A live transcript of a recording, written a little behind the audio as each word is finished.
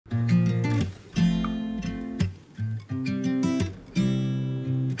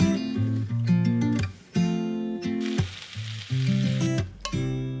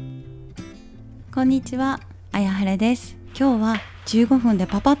こんにちは、ayahareです。今日は15分で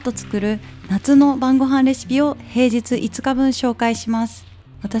パパッと作る夏の晩ご飯レシピを平日5日分紹介します。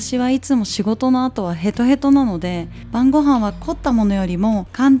私はいつも仕事の後はヘトヘトなので、晩ご飯は凝ったものよりも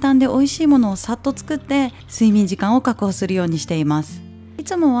簡単で美味しいものをさっと作って睡眠時間を確保するようにしています。い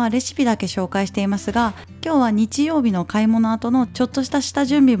つもはレシピだけ紹介していますが、今日は日曜日の買い物後のちょっとした下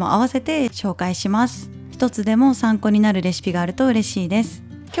準備も合わせて紹介します。一つでも参考になるレシピがあると嬉しいです。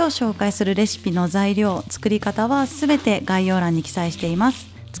今日紹介するレシピの材料、作り方はすべて概要欄に記載しています。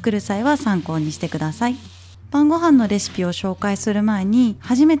作る際は参考にしてください。晩ご飯のレシピを紹介する前に、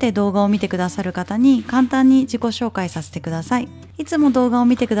初めて動画を見てくださる方に簡単に自己紹介させてください。いつも動画を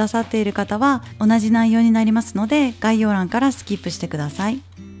見てくださっている方は同じ内容になりますので、概要欄からスキップしてください。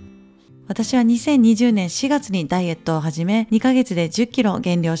私は2020年4月にダイエットを始め、2ヶ月で10キロ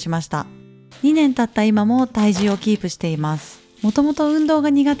減量しました。2年経った今も体重をキープしています。もともと運動が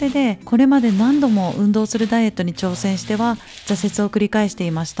苦手で、これまで何度も運動するダイエットに挑戦しては挫折を繰り返して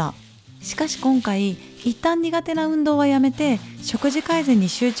いました。しかし今回、一旦苦手な運動はやめて、食事改善に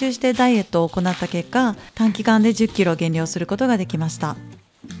集中してダイエットを行った結果、短期間で10キロ減量することができました。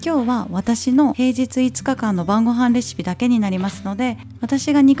今日は私の平日5日間の晩ご飯レシピだけになりますので、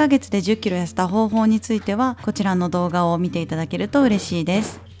私が2ヶ月で10キロ痩せた方法については、こちらの動画を見ていただけると嬉しいで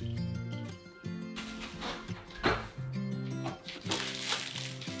す。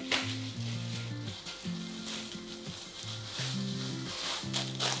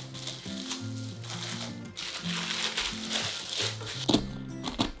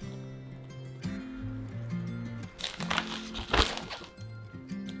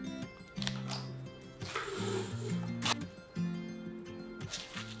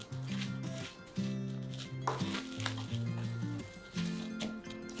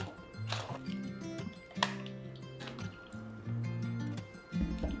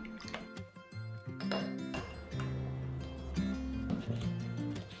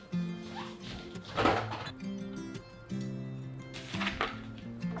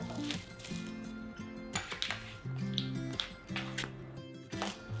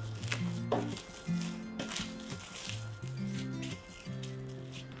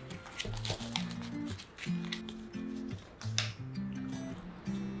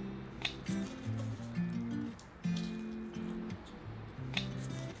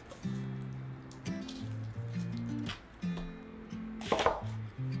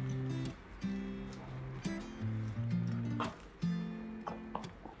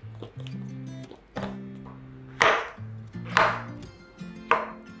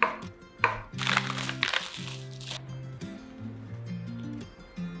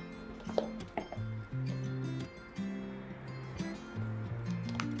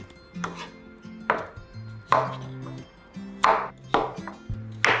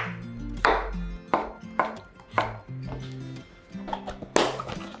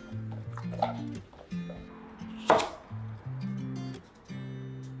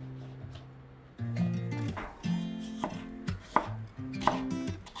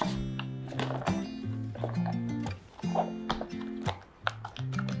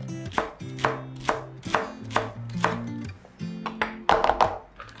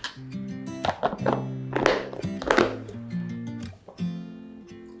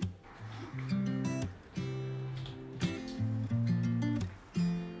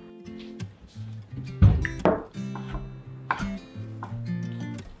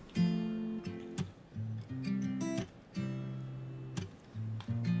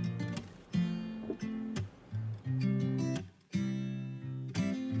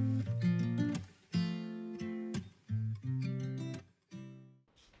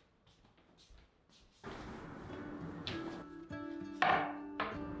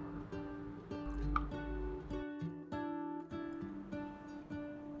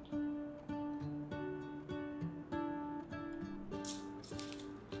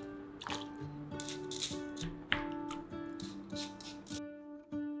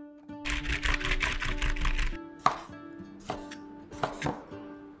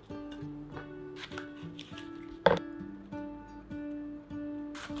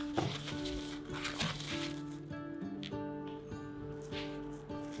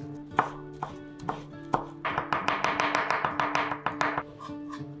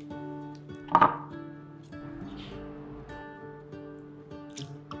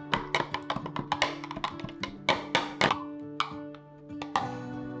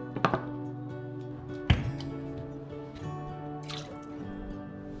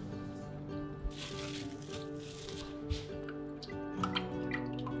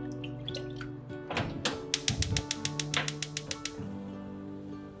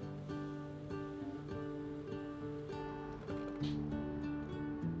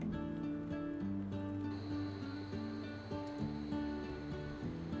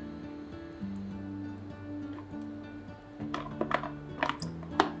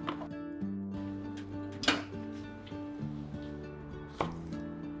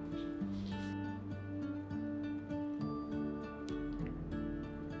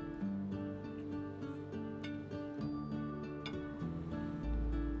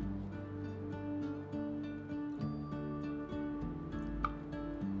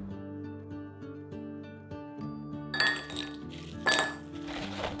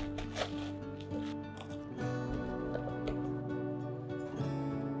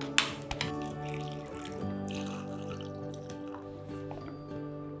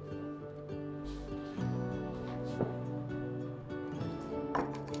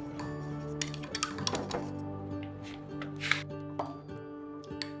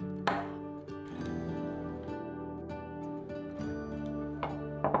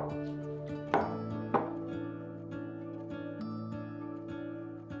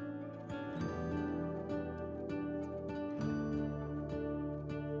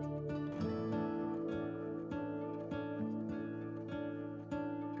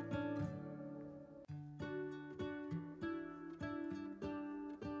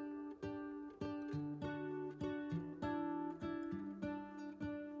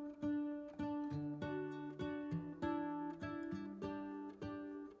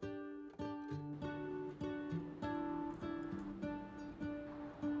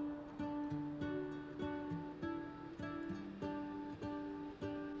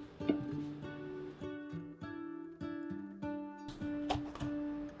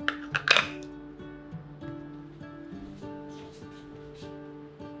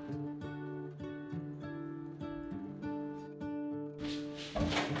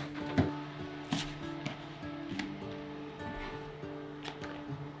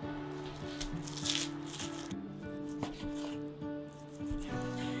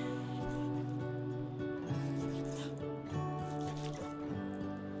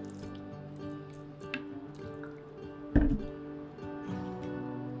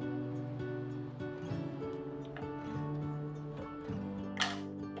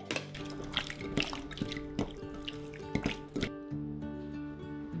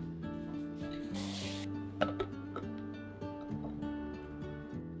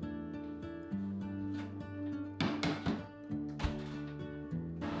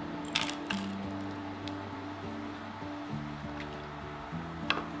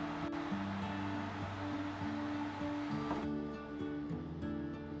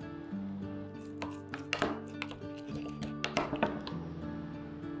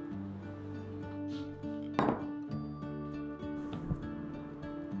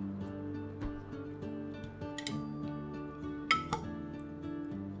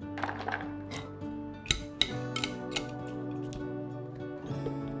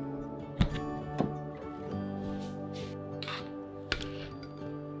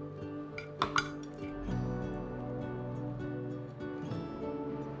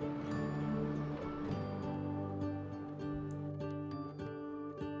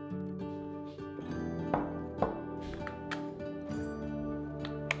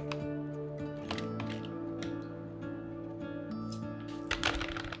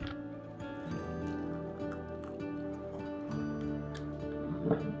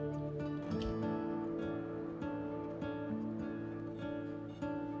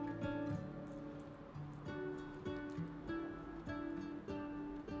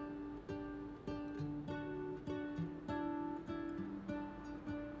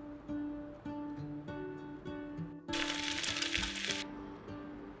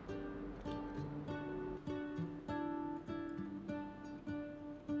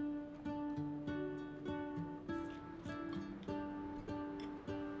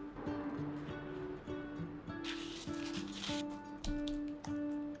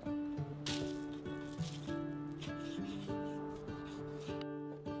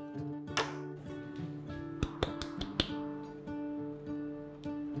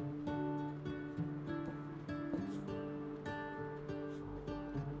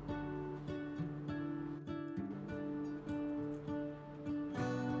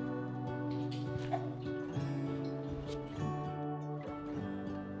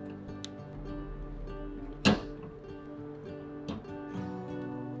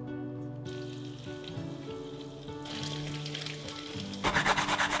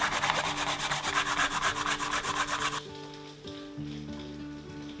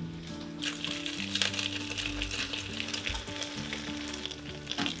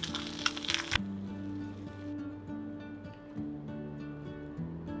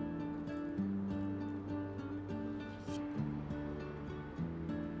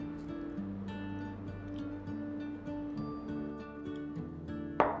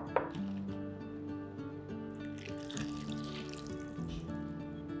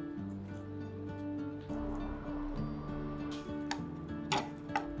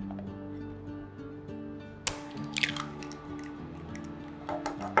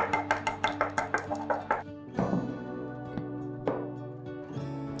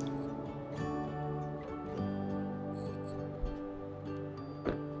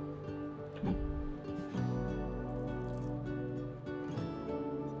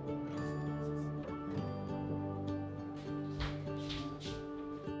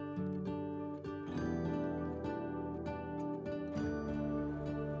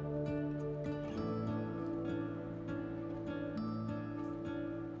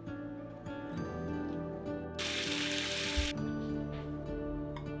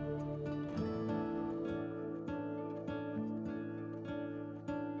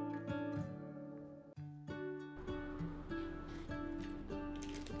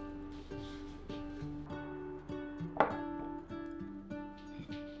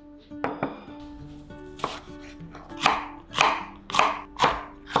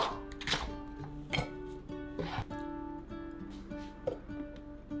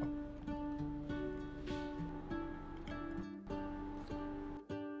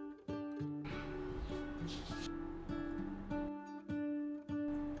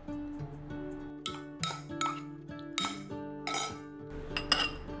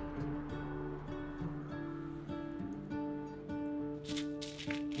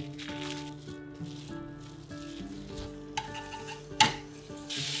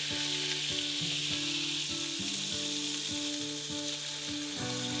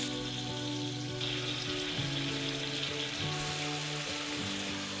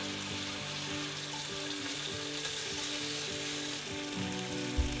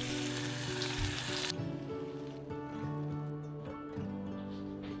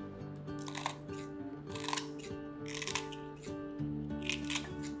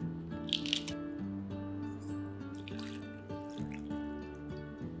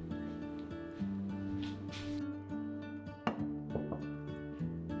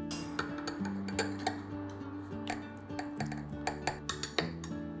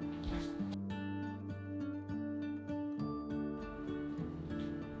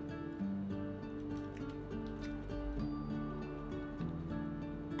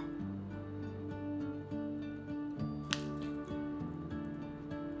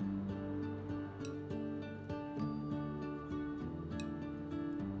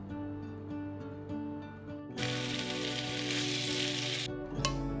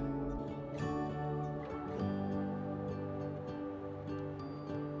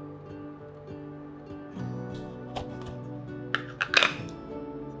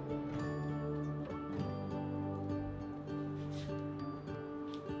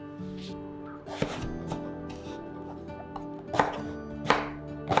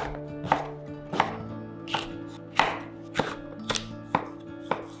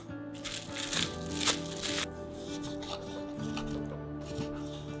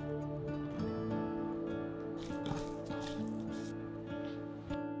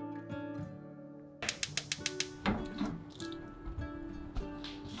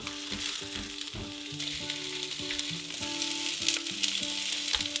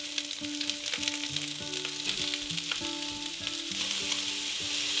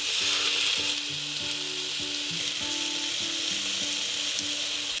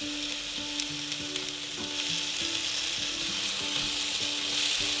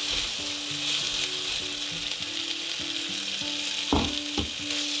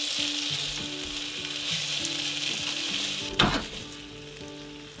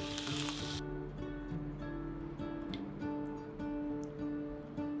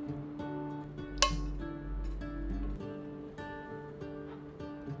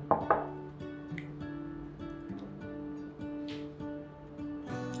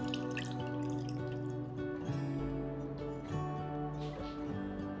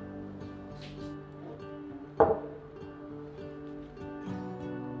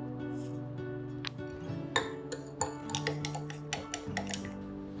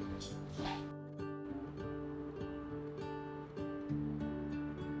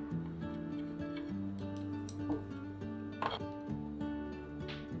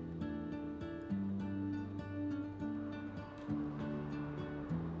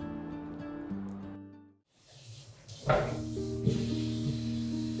す。